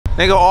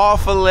Nigga,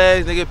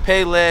 All4Leggs, nigga,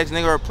 pay legs,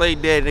 nigga, or play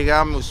dead, nigga.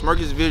 I'm with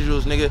Smerkish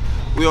Visuals, nigga.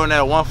 We on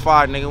that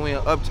 1-5, nigga. We in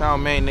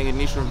Uptown, Maine, nigga,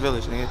 Richmond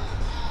Village, nigga.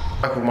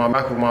 Back with my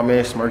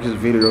man, Smerkish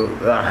Visuals.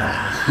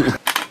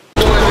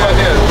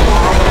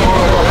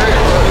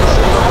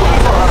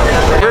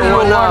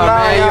 Everyone up,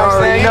 man. You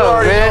already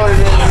know, man.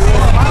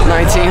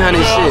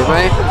 1900 shit,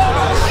 man.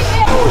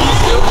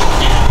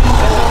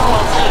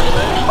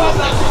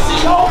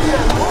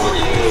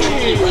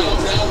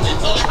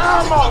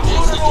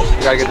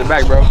 You gotta get the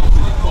back, bro. You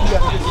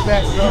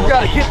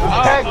gotta get the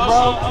back, bro. I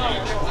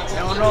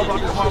don't know about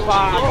the 1-5.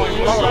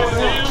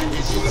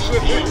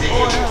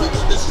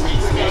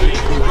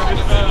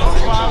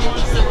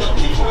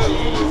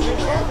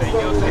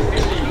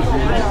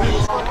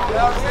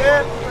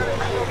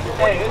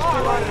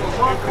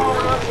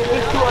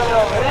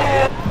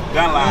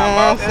 Gun line,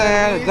 ball.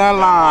 Gun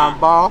line,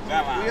 ball.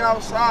 We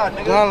outside,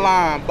 nigga. Gun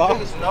line, ball.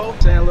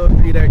 Saying little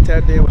Greedak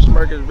tapped in with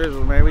Smerkish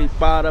Visuals, man. We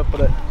fired up for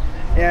the,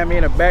 yeah, I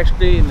mean, the back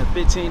street and the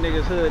 15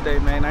 niggas hood day,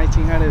 man.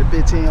 1900 to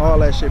 15, all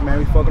that shit, man.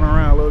 We fucking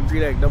around, little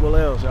Greedak, double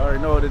L's. You already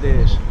know what it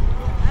is.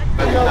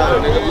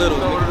 Nigga, little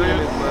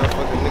nigga,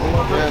 motherfucking nigga, you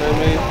know what I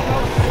mean?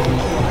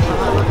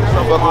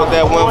 Fuck with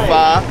that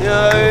 1-5.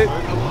 Yeah.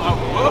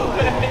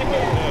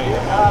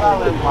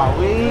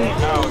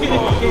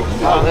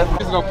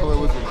 He's gonna pull it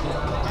with you.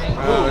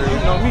 You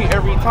know me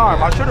every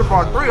time. I should have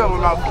brought 3 of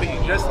them out for you,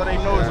 just so they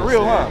know it's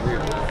real, huh?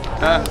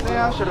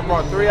 Yeah, I should have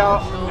brought 3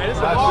 out. Man, it's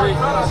a bar.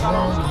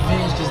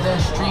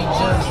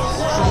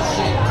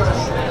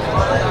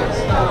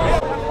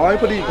 Oh, you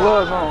put these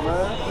gloves on,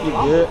 man. You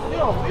good? You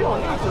don't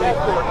need to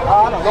record.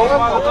 I don't know. I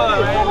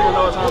don't even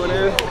know what time it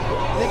is.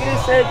 Nigga,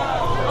 it said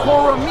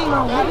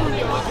Coramino,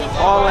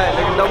 nigga. All that,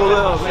 nigga, double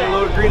L's, man,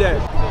 little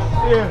Greedak.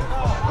 Yeah.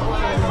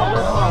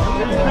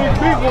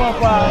 Big 1-5,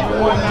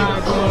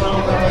 1-9 going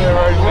on there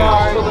right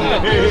now.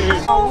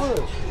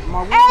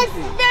 Hey,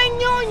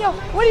 Señor,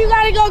 what do you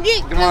gotta go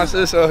get? Get my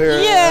sister here.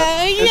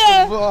 Yeah,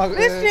 yeah. Vlog,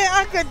 this shit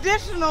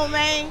unconditional,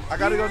 man. I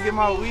gotta go get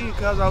my weed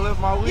cause I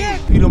left my weed. Yeah.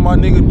 Peter, my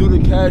nigga, do the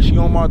cash, he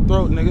on my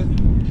throat, nigga.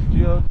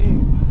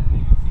 GLD.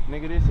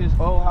 Nigga, this his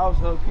whole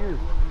house up here.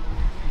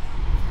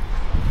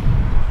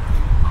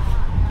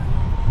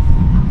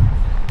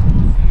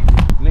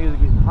 Niggas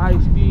getting high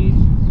speeds.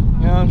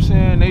 You know what I'm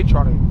saying? They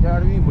try to, you know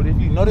what I mean? But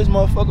if you know this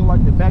motherfucker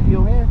like the back of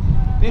your hand,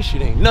 this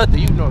shit ain't nothing.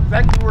 You know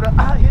exactly where the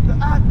eye, hit the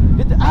eye,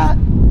 hit the eye.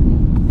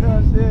 You know what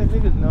I'm saying?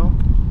 Niggas know.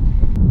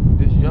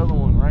 This yellow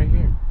one right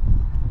here.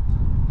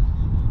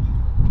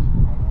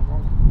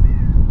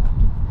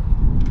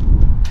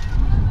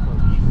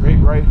 Straight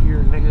right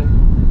here, nigga.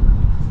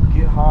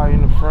 Get high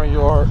in the front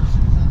yard.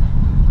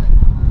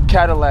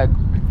 Cadillac,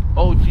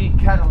 OG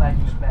Cadillac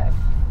in the back.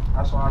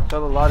 That's why I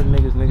tell a lot of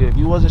niggas, nigga, if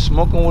you wasn't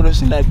smoking with us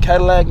in that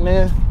Cadillac,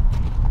 man,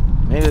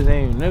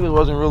 niggas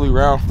wasn't really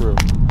around for real. We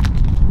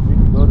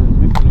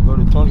finna go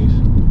to Tony's.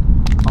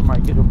 I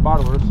might get a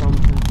bottle or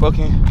something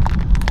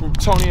from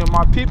Tony and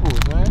my people,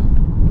 man.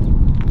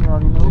 You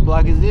already know. What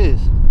block is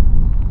this?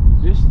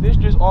 This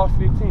just off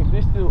 15th.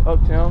 This still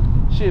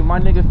Uptown. Shit, my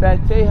nigga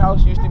Fat Tay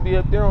house used to be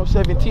up there on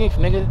 17th,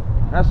 nigga.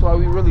 That's why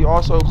we really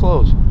all so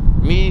close.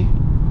 Me,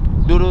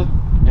 Duda,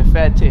 and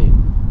Fat Tay.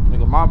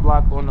 Nigga, my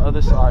block on the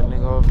other side,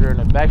 nigga, over there in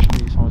the back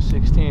streets on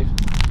 16th. You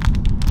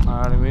know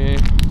what I mean?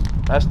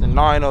 That's the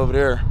 9 over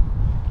there.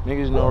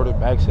 Niggas know where the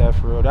back's at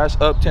for real. That's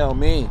Uptown,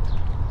 Maine.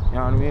 You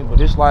know what I mean?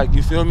 But it's like,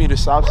 you feel me? The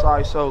south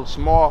side so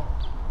small.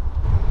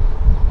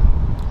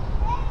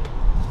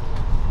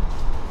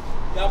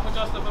 Y'all put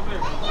your stuff up here.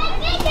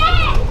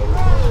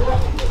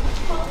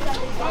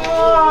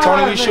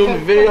 Tony, we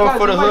shooting video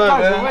for the hood,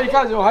 man.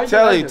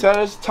 Tell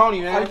us,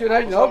 Tony, man.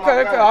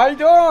 Okay, how you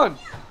doing?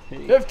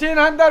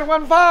 1500,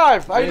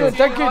 1-5. How you doing?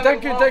 Thank you.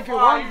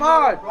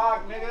 1-5.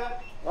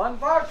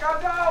 1-5,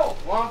 Kajo.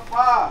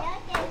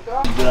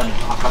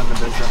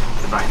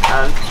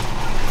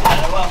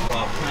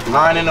 1-5.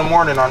 9 in the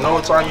morning. I know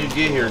what time you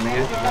get here,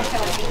 nigga.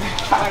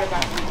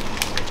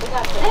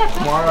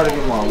 Come on, I gotta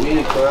get my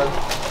weed, cuz.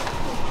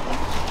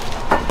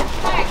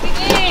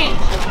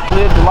 A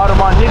lot of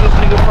my niggas,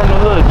 from the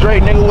hood. Dre,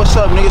 nigga, what's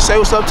up, nigga? Say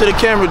what's up to the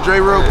camera, Dre,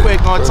 real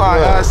quick on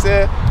time. I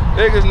said,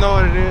 niggas know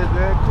what it is,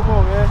 man. Come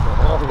on, man.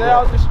 Stay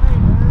out the street,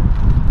 man.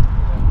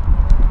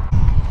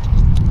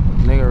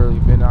 Nigga really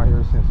been out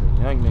here since a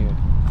young nigga.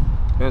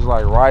 It's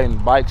like riding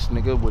bikes,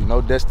 nigga, with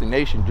no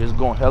destination, just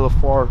going hella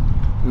far,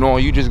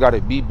 knowing you just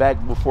gotta be back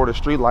before the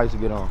street lights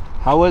get on.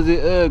 How was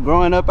it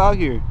growing up out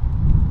here?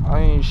 I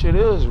mean, shit,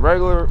 it was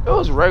regular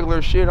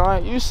shit.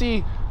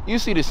 You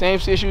see the same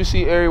shit you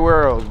see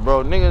everywhere else,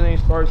 bro. Niggas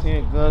ain't start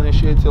seeing guns and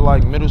shit till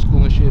like middle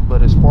school and shit.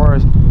 But as far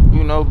as,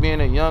 you know,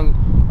 being a young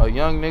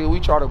nigga, we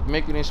try to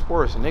make it in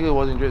sports. And nigga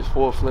wasn't just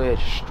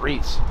full-fledged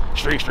streets.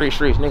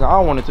 Nigga, I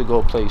wanted to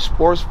go play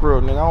sports for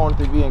real, nigga. I wanted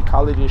to be in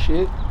college and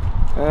shit.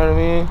 You know what I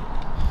mean?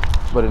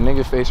 But a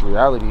nigga faced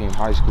reality in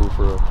high school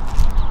for real.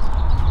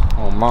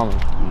 Oh, mama.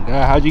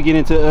 God, how'd you get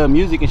into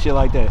music and shit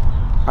like that?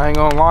 I ain't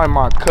gonna lie,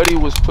 my Cuddy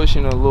was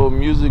pushing a little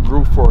music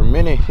group for a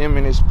minute. Him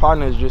and his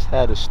partners just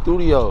had a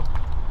studio.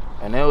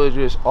 And they was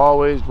just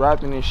always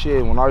rapping and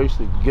shit. When I used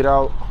to get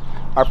out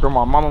After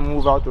my mama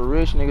moved out the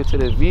Rich, nigga, to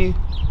the V,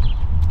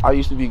 I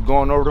used to be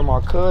going over to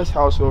my cuz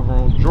house over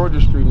on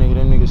Georgia Street, nigga.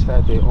 Them niggas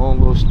had their own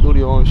little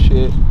studio and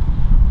shit.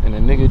 And the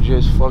nigga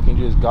just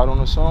got on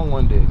a song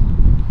one day.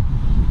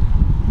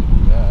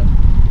 Yeah.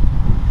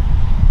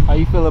 How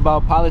you feel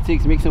about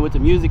politics mixing with the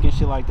music and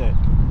shit like that?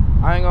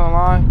 I ain't gonna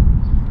lie.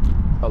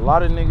 A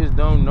lot of niggas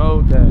don't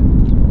know that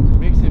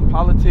mixing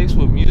politics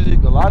with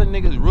music, a lot of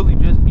niggas really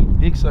just be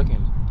dick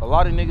sucking. A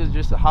lot of niggas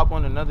just to hop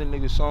on another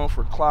nigga's song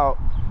for clout.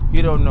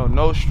 You don't know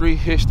no street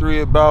history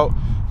about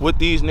what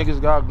these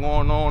niggas got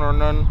going on or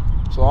nothing.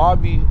 So I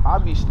be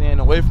staying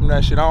away from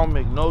that shit. I don't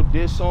make no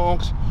diss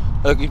songs.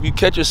 Like if you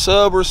catch a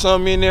sub or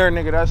something in there,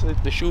 nigga, that's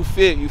if the shoe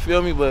fit, you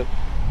feel me? But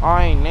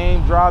I ain't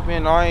name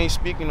dropping, I ain't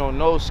speaking on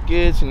no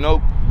skits,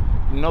 no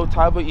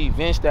type of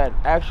events that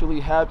actually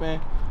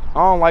happen. I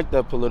don't like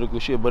that political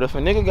shit. But if a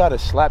nigga got a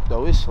slap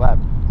though, it's slap.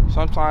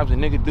 Sometimes a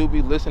nigga do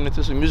be listening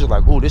to some music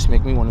like, oh, this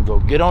make me want to go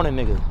get on a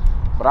nigga.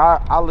 But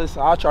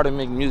I try to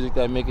make music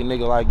that make a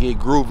nigga like get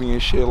groovy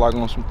and shit, like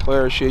on some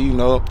player shit, you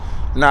know.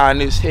 Nah, in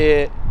his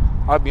head,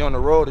 I be on the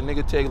road, a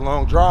nigga take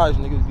long drives,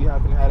 niggas be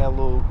having to have that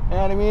little, you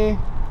know what I mean?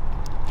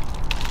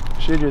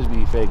 Shit just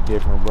be fake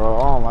different, bro.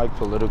 I don't like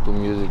political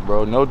music,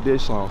 bro. No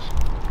diss songs.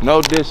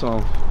 No diss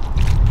songs.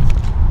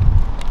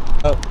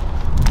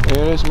 And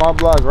it's my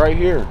block right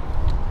here.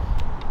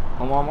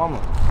 On my mama.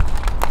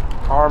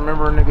 I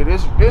remember, nigga,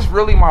 this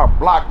really my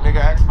block, nigga.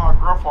 Ask my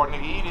grandfather,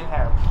 nigga. He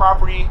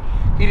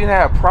didn't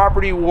have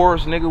property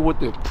wars, nigga, with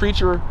the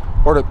preacher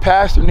or the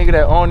pastor, nigga,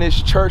 that owned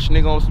this church,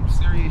 nigga, on some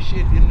serious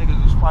shit. Them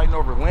niggas was fighting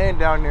over land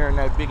down there in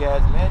that big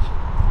ass mansion,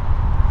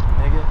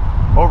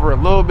 nigga. Over a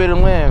little bit of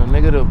land,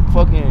 nigga. The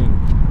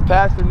fucking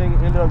pastor, nigga,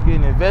 ended up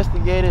getting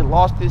investigated,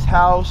 lost his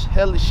house,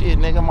 hella shit,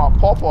 nigga. My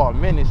pawpaw a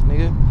menace,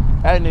 nigga.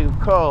 That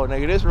nigga cold,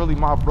 nigga. This really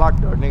my block,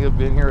 though, nigga.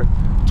 Been here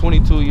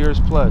 22 years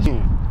plus.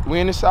 We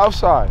in the south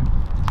side.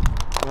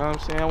 You know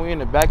what I'm saying? We in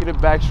the back of the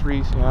back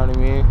streets, you know what I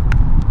mean?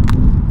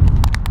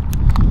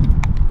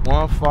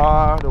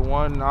 1-5, the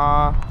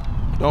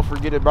 1-9. Don't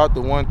forget about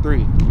the 1-3.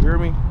 You hear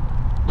me?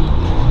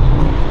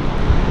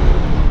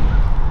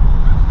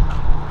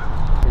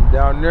 And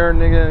down there,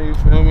 nigga, you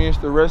feel me? It's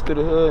the rest of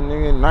the hood,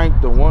 nigga.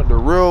 9th, the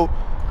real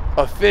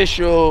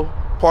official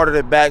part of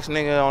the backs,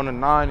 nigga, on the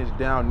 9 is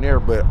down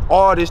there. But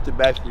all this the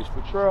back streets.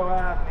 Patrol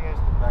Ave, nigga, it's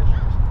the back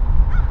streets.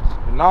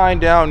 The 9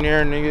 down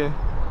there, nigga.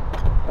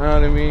 You know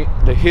what I mean?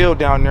 The hill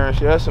down there and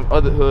shit. That's some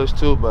other hoods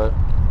too, but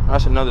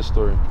that's another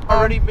story.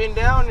 Already been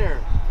down there.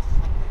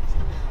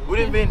 We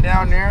done been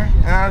down there.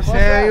 You know what I'm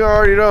saying? You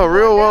already know.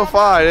 Real 1-5,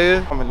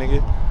 nigga. I'm a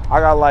nigga. I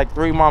got like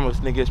 3 mamas,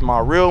 nigga. It's my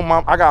real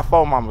mom. I got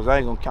 4 mamas. I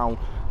ain't gonna count.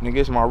 Nigga,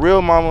 it's my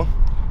real mama,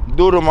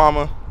 Doodle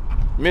mama,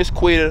 Miss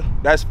Quita,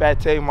 that's Fat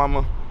Tay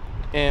mama,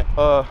 and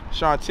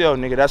Chantel,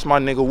 nigga. That's my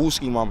nigga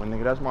Wooski mama,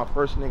 nigga. That's my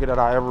first nigga that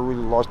I ever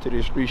really lost to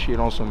this street shit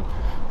on some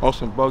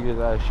bogus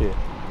ass shit.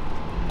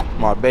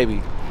 My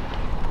baby.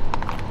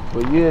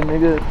 But yeah,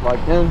 nigga,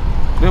 like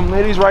them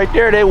ladies right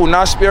there, they will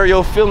not spare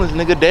your feelings,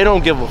 nigga. They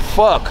don't give a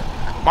fuck.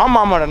 My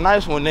mama the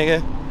nice one,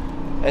 nigga.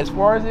 As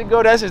far as it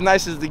go, that's as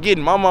nice as it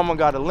getting. My mama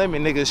got a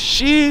limit,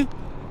 nigga.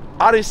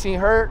 I done seen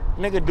her,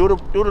 nigga,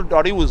 Doodle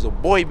thought he was a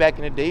boy back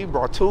in the day. He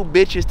brought 2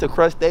 bitches to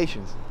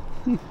crustaceans.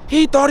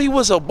 He thought he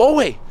was a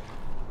boy.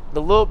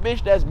 The little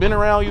bitch that's been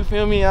around, you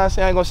feel me? You know what I'm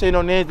saying? I ain't gonna say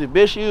no names. The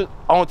bitch, she was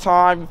on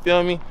time, you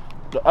feel me?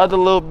 The other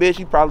little bitch,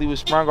 she probably was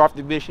sprung off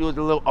the bitch. She was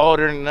a little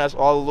older than us,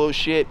 all the little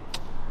shit.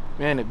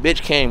 Man, the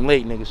bitch came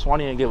late, nigga.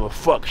 Swanee didn't give a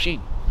fuck. She,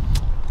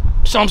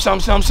 some,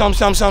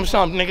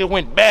 nigga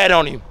went bad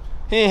on him.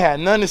 He ain't had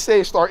nothing to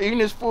say. Start eating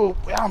his food.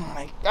 Oh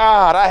my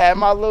God, I had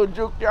my little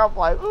juke there. I'm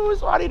like, ooh,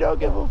 Swanee don't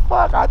give a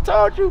fuck. I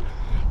told you.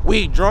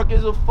 We drunk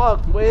as a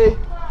fuck, way.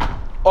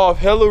 Off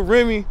hella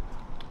Remy.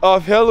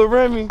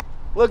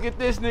 Look at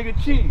this nigga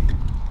cheese.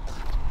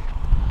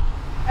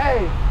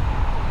 Hey,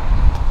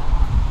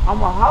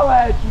 I'ma holla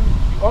at you.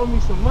 You owe me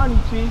some money,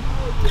 Chief.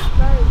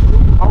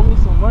 You owe me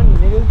some money,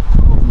 nigga.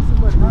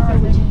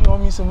 You owe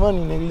me some money,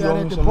 nigga. You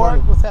owe me some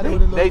money.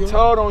 They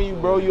told on you,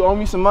 bro. You owe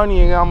me some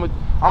money, and I'ma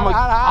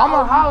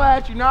holla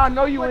at you. Now I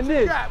know you in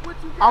this.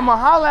 I'ma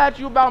holla at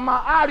you about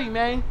my Audi,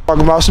 man.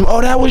 Talking about some,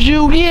 oh, that was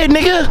you? Yeah,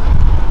 nigga.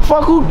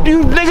 Fuck who,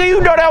 you, nigga,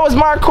 you know that was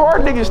my car.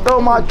 Nigga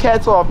stole my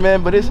cats off,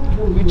 man. But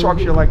we talk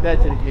shit like that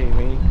to the game,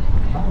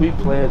 man. We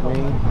players,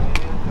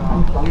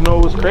 man. You know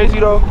what's crazy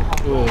though?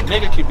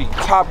 Nigga could be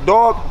top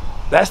dog.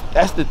 That's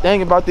the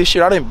thing about this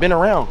shit. I done been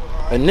around.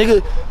 A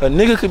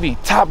nigga could be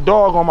top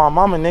dog on my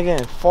mama, nigga,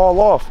 and fall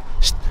off.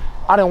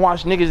 I done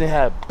watch niggas and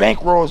have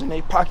bankrolls in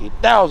they pocket,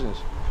 thousands.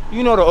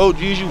 You know the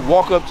OGs you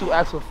walk up to,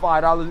 ask for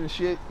 $5 and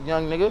shit,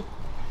 young nigga.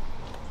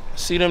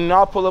 See them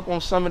now, pull up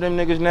on some of them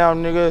niggas now,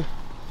 nigga.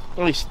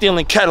 They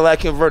stealing Cadillac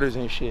converters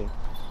and shit. You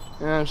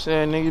know what I'm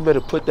saying, nigga? You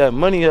better put that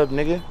money up,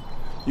 nigga.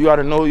 You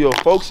gotta know who your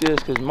folks is,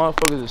 cause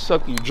motherfuckers will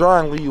suck you dry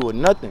and leave you with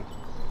nothing.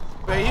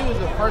 Man, he was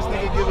the first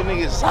nigga giving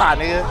niggas side,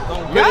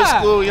 nigga. Middle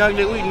school, young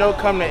nigga, we know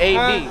come to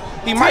AD.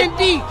 He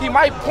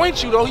might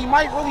point you though. He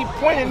might really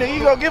point a nigga.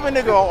 You gonna give a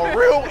nigga a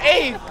real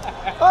A.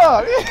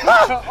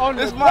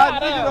 This my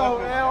nigga though,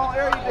 man. On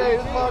every day,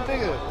 this my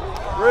nigga.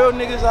 Real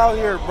niggas out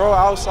here, bro,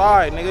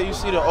 outside, nigga. You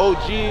see the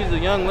OGs, the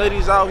young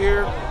ladies out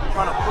here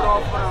trying to put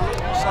on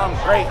for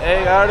something great,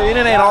 out of it.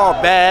 It ain't all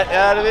bad,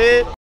 out of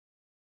it.